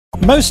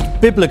Most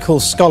biblical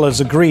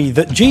scholars agree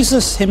that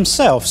Jesus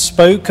himself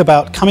spoke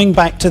about coming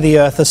back to the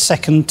earth a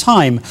second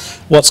time,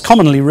 what's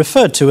commonly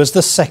referred to as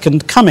the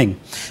second coming.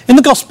 In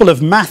the Gospel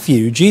of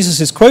Matthew, Jesus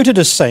is quoted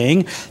as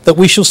saying that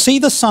we shall see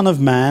the Son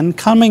of Man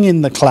coming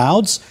in the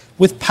clouds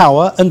with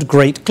power and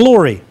great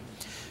glory.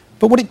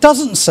 But what it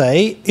doesn't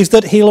say is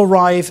that he'll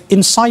arrive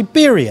in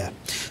Siberia.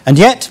 And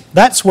yet,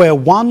 that's where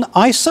one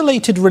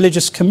isolated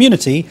religious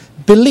community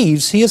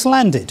believes he has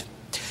landed.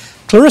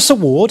 Clarissa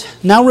Ward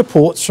now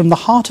reports from the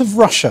heart of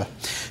Russia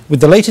with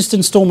the latest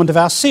instalment of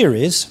our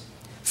series,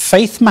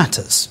 Faith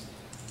Matters.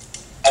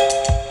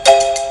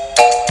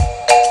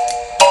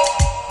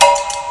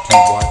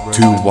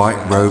 Two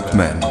white-robed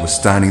men were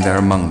standing there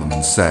among them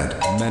and said,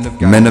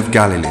 "Men of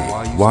Galilee,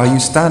 why are you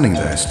standing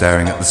there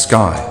staring at the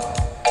sky?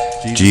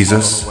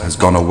 Jesus has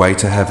gone away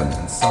to heaven,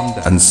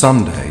 and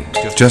someday,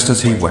 just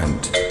as he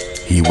went,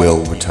 he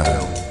will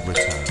return."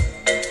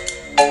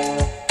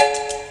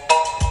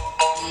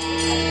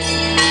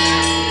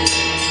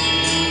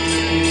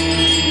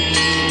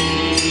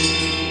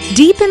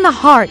 Deep in the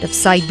heart of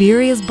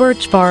Siberia's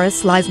birch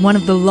forest lies one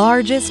of the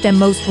largest and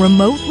most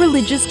remote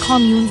religious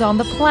communes on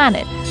the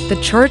planet, the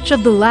Church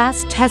of the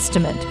Last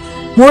Testament.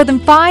 More than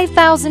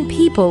 5,000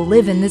 people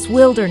live in this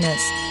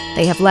wilderness.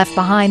 They have left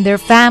behind their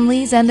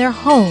families and their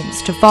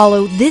homes to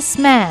follow this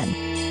man.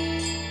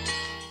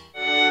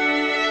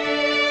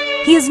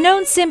 He is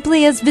known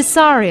simply as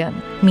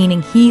Vissarion,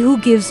 meaning he who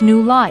gives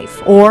new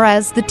life, or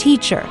as the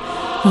teacher.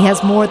 He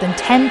has more than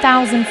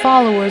 10,000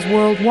 followers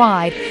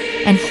worldwide,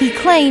 and he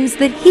claims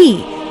that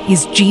he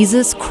is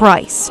Jesus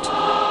Christ.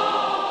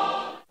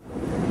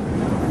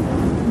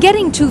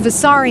 Getting to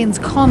Vissarion's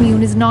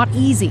commune is not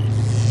easy.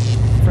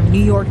 From New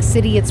York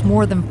City, it's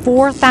more than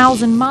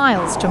 4,000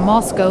 miles to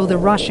Moscow, the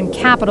Russian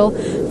capital.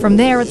 From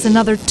there, it's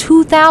another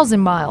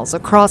 2,000 miles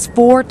across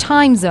 4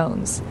 time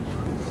zones.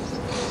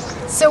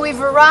 So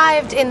we've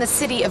arrived in the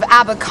city of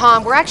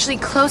Abakan. We're actually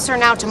closer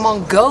now to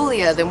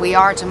Mongolia than we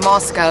are to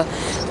Moscow.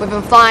 We've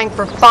been flying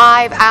for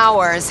 5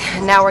 hours,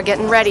 and now we're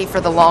getting ready for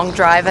the long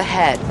drive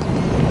ahead.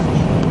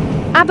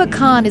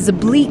 Abakan is a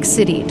bleak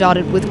city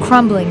dotted with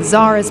crumbling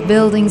Tsarist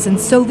buildings and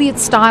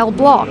Soviet-style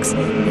blocks.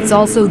 It's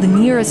also the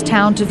nearest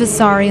town to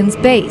Vissarion's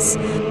base.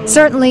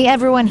 Certainly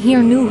everyone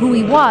here knew who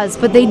he was,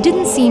 but they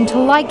didn't seem to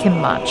like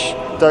him much.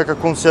 Так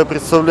как он себя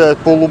представляет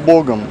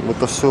полубогом,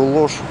 это все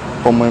ложь,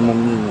 по моему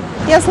мнению.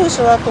 Я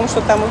слышала о том, что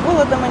там и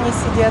голодом они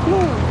сидят,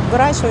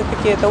 выращивают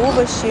какие-то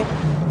овощи.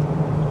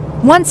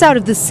 Once out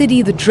of the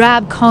city, the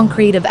drab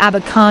concrete of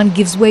Abakan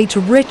gives way to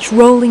rich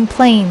rolling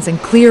plains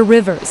and clear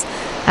rivers.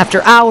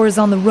 After hours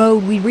on the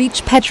road, we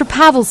reach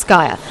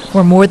Petropavlskaya,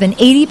 where more than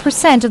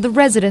 80% of the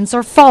residents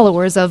are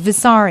followers of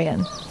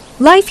Vissarion.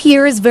 Life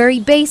here is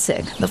very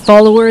basic. The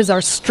followers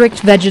are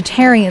strict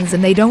vegetarians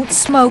and they don't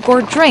smoke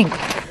or drink.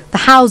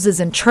 The houses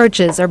and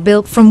churches are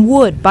built from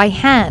wood by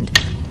hand.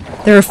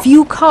 There are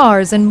few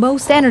cars and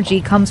most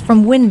energy comes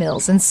from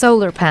windmills and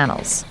solar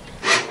panels.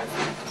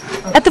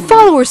 At the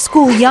follower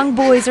school, young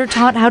boys are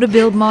taught how to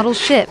build model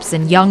ships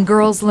and young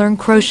girls learn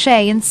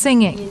crochet and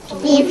singing.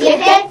 If you're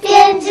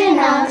happy, do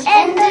not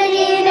enter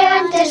in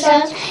the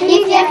shop.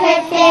 If you're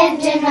happy,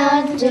 do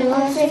not do.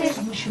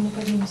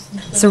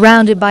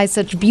 Surrounded by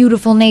such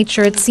beautiful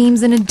nature, it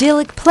seems an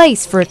idyllic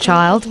place for a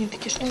child.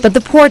 But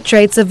the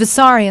portraits of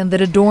Vissarion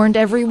that adorned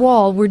every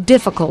wall were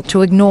difficult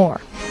to ignore.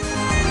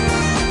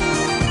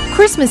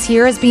 Christmas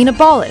here has been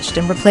abolished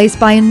and replaced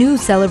by a new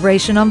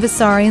celebration on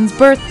Vissarion's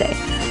birthday.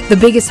 The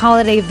biggest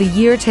holiday of the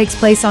year takes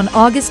place on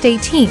August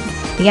 18th,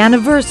 the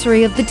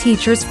anniversary of the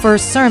teacher's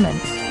first sermon.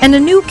 And a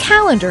new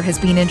calendar has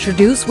been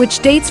introduced which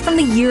dates from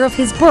the year of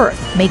his birth,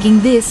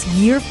 making this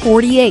year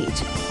 48.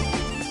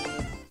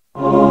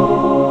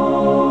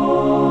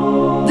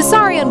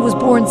 Vissarion was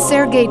born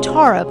Sergei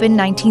Torop in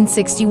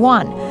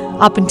 1961.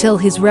 Up until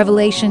his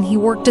revelation, he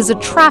worked as a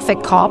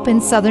traffic cop in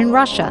southern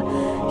Russia.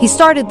 He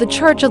started the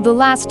Church of the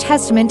Last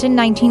Testament in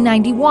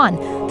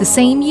 1991, the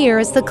same year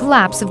as the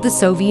collapse of the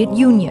Soviet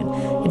Union.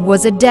 It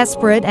was a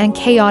desperate and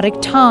chaotic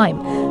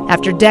time.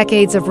 After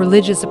decades of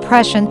religious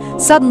oppression,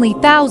 suddenly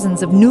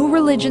thousands of new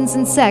religions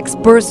and sects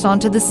burst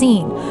onto the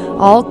scene,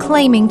 all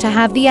claiming to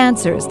have the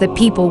answers that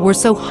people were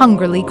so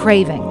hungrily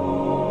craving.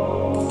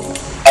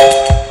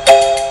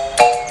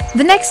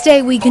 The next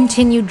day we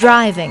continued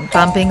driving,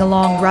 bumping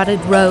along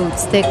rutted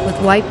roads thick with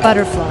white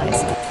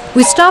butterflies.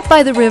 We stopped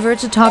by the river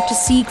to talk to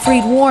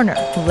Siegfried Warner,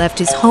 who left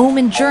his home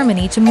in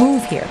Germany to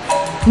move here.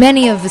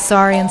 Many of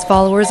Vissarion's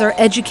followers are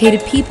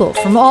educated people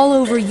from all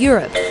over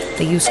Europe.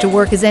 They used to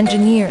work as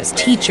engineers,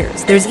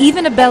 teachers. There's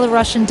even a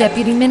Belarusian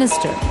deputy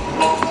minister.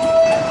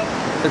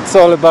 It's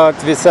all about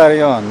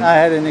Vissarion. I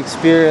had an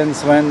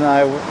experience when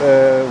I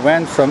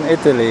went from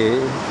Italy.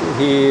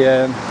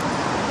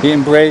 He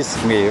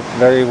embraced me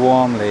very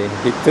warmly.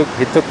 He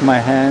took my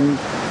hand,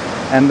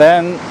 and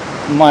then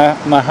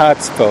my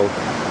heart spoke.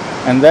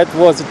 And that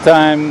was a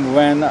time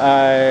when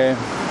I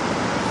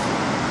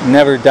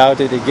never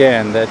doubted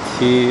again that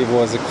he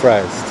was a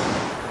Christ.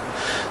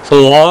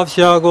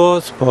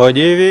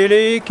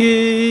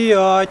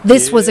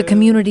 This was a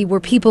community where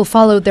people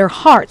followed their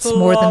hearts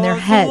more than their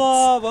heads.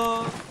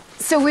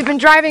 So we've been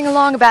driving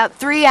along about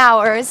 3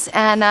 hours,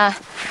 and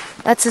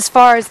that's as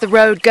far as the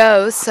road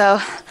goes,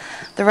 so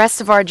the rest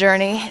of our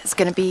journey is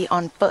going to be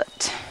on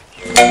foot.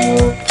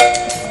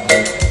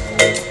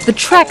 The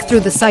trek through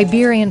the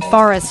Siberian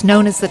forest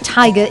known as the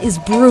taiga is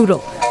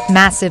brutal.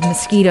 Massive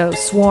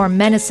mosquitoes swarm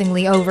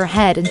menacingly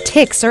overhead and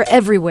ticks are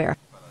everywhere.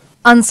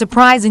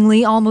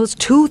 Unsurprisingly, almost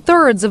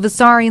 2/3 of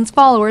Vissarion's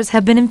followers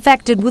have been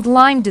infected with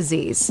Lyme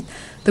disease.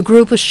 The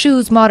group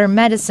eschews modern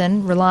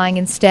medicine, relying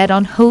instead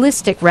on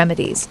holistic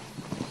remedies.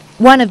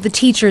 One of the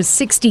teacher's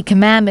 60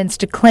 commandments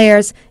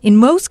declares, in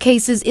most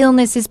cases,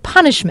 illness is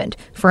punishment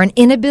for an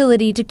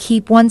inability to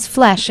keep one's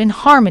flesh in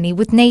harmony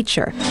with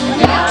nature.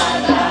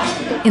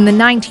 In the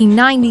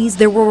 1990s,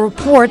 there were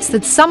reports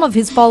that some of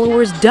his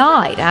followers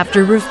died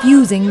after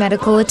refusing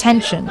medical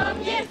attention.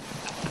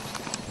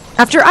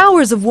 After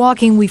hours of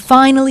walking, we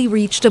finally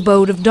reached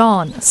Abode of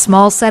Dawn, a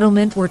small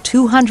settlement where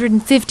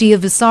 250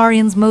 of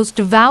Vissarion's most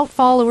devout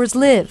followers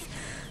live,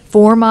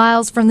 4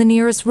 miles from the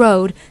nearest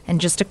road and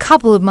just a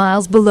couple of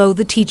miles below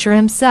the teacher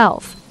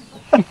himself.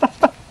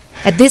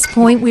 At this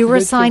point, we were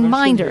assigned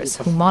minders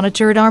who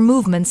monitored our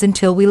movements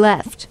until we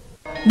left.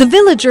 The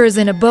villagers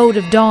in Abode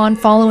of Dawn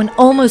follow an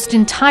almost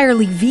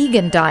entirely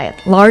vegan diet,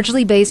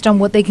 largely based on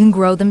what they can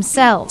grow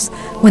themselves.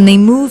 When they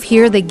move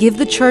here, they give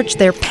the church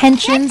their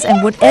pensions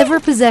and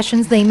whatever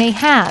possessions they may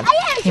have.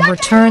 In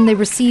return, they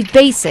receive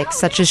basics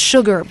such as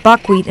sugar,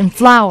 buckwheat, and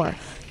flour.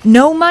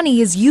 No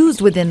money is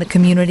used within the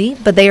community,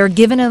 but they are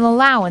given an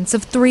allowance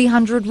of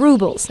 300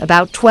 rubles,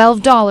 about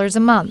 $12 a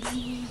month.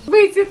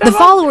 The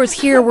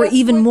followers here were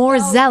even more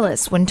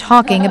zealous when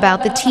talking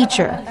about the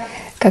teacher.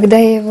 Когда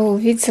я его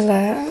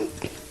увидела,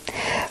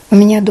 у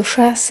меня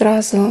душа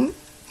сразу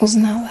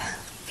узнала.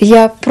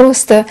 Я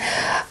просто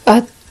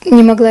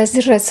не могла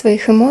сдержать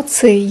своих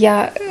эмоций,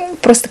 я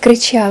просто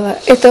кричала: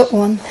 это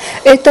он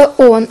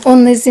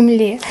на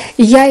земле.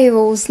 Я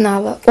его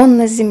узнала, он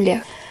на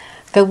земле.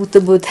 Как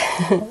будто бы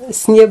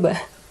с неба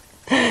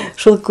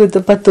шел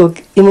какой-то поток,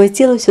 и мое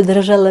тело все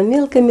дрожало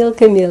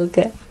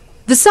мелко-мелко-мелко.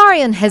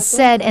 Vissarion has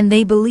said, and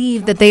they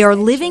believe, that they are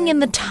living in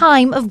the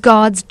time of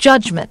God's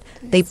judgment.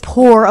 They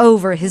pore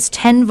over his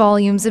 10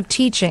 volumes of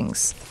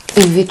teachings.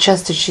 И вы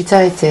часто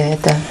читаете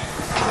это?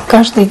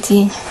 Каждый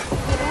день.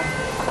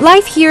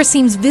 Life here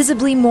seems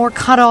visibly more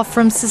cut off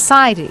from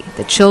society.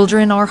 The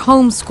children are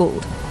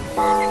homeschooled.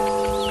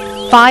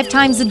 5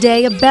 times a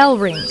day a bell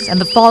rings, and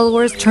the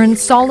followers turn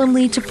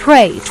solemnly to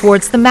pray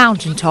towards the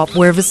mountaintop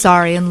where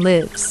Vissarion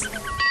lives.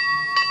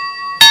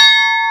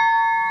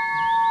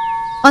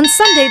 On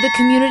Sunday, the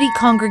community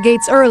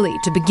congregates early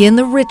to begin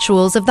the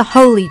rituals of the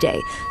holy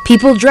day.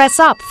 People dress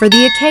up for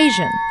the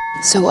occasion.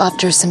 So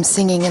after some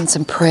singing and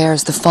some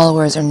prayers, the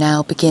followers are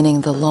now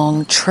beginning the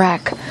long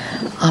trek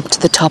up to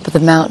the top of the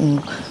mountain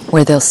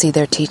where they'll see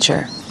their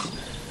teacher.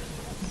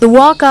 The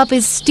walk up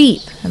is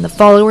steep, and the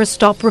followers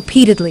stop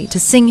repeatedly to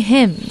sing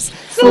hymns.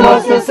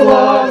 Славься,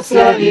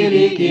 славься,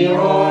 великий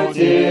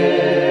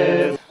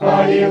Отец,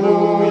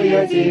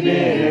 Аллилуйя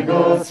тебе,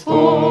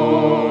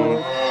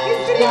 Господь.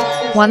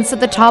 Once at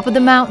the top of the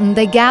mountain,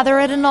 they gather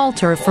at an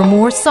altar for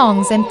more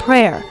songs and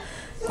prayer.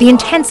 The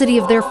intensity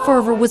of their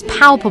fervor was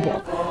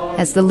palpable.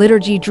 As the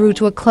liturgy drew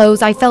to a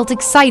close, I felt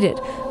excited.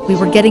 We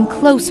were getting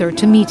closer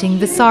to meeting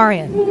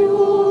Vissarion.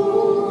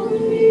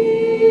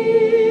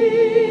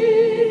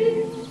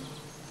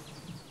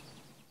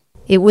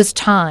 It was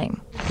time.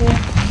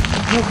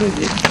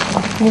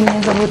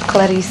 Меня зовут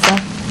Клариса.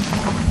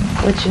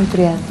 Очень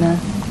приятно.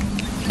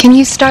 Can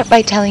you start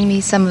by telling me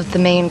some of the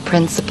main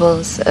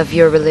principles of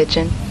your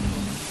religion?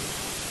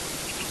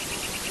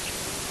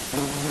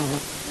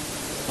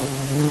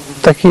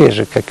 Такие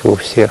же, как и у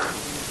всех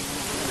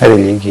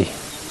религий.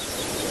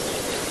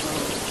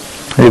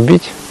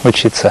 Любить,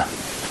 учиться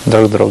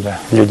друг друга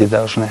люди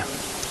должны.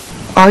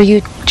 Are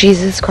you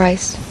Jesus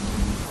Christ?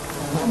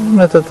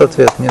 Этот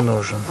ответ не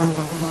нужен.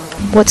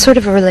 What sort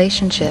of a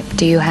relationship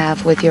do you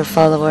have with your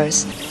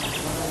followers?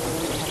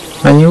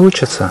 Они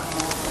учатся.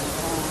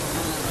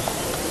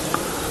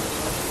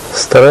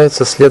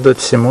 Стараются следовать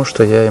всему,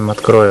 что я им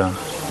открою.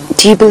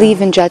 Do you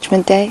believe in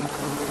Judgment Day?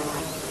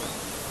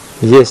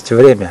 Есть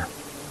время.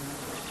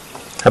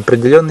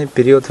 Определенный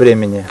период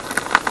времени,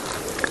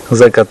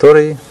 за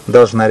который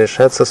должна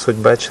решаться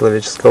судьба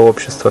человеческого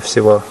общества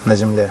всего на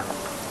Земле.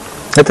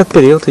 Этот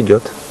период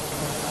идет.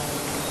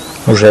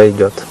 Уже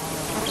идет.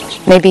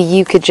 Maybe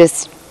you could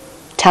just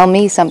tell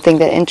me something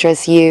that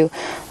interests you,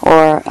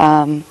 or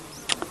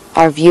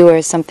our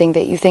viewers, something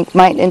that you think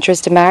might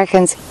interest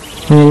Americans.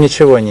 Мне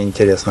ничего не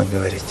интересно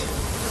говорить.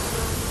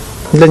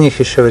 Для них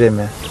еще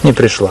время не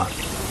пришло.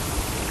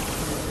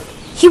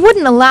 He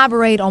wouldn't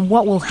elaborate on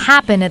what will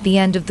happen at the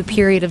end of the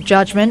period of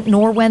judgment,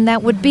 nor when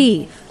that would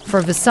be.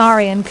 For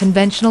Vissarion,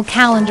 conventional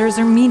calendars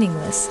are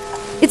meaningless.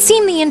 It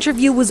seemed the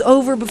interview was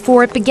over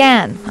before it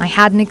began. I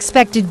hadn't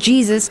expected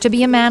Jesus to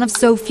be a man of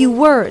so few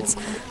words.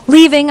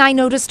 Leaving, I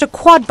noticed a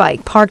quad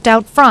bike parked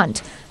out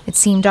front. It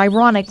seemed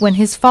ironic when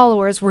his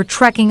followers were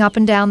trekking up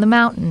and down the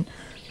mountain.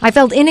 I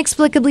felt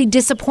inexplicably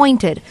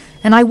disappointed,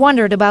 and I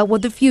wondered about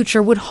what the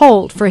future would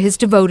hold for his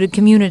devoted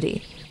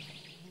community.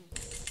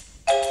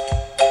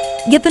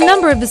 Yet the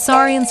number of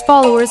Vissarion's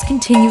followers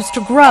continues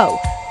to grow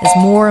as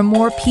more and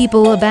more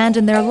people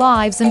abandon their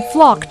lives and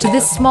flock to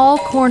this small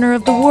corner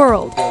of the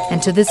world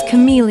and to this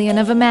chameleon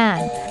of a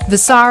man.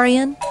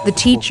 Vissarion, the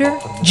teacher,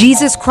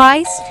 Jesus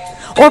Christ,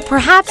 or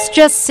perhaps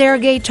just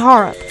Sergei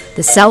Tarup,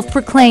 the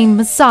self-proclaimed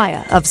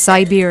Messiah of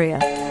Siberia.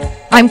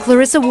 I'm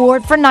Clarissa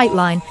Ward for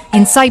Nightline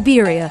in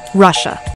Siberia, Russia.